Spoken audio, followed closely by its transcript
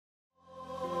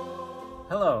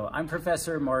Hello, I'm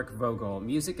Professor Mark Vogel,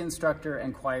 music instructor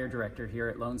and choir director here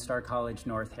at Lone Star College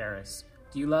North Harris.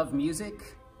 Do you love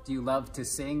music? Do you love to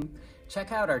sing?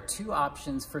 Check out our two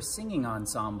options for singing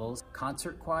ensembles,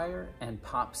 concert choir and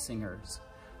pop singers.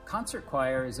 Concert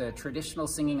choir is a traditional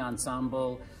singing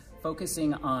ensemble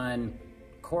focusing on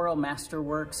choral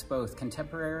masterworks, both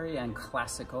contemporary and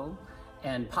classical.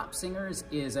 And Pop Singers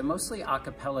is a mostly a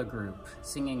cappella group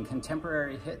singing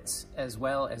contemporary hits as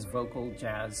well as vocal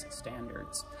jazz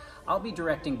standards. I'll be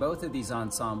directing both of these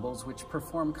ensembles, which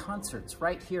perform concerts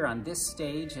right here on this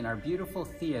stage in our beautiful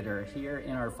theater here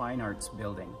in our Fine Arts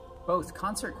building. Both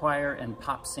Concert Choir and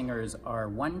Pop Singers are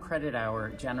 1 credit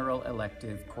hour general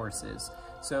elective courses,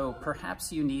 so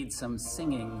perhaps you need some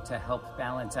singing to help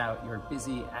balance out your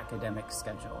busy academic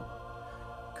schedule.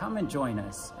 Come and join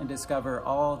us and discover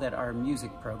all that our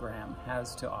music program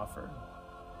has to offer.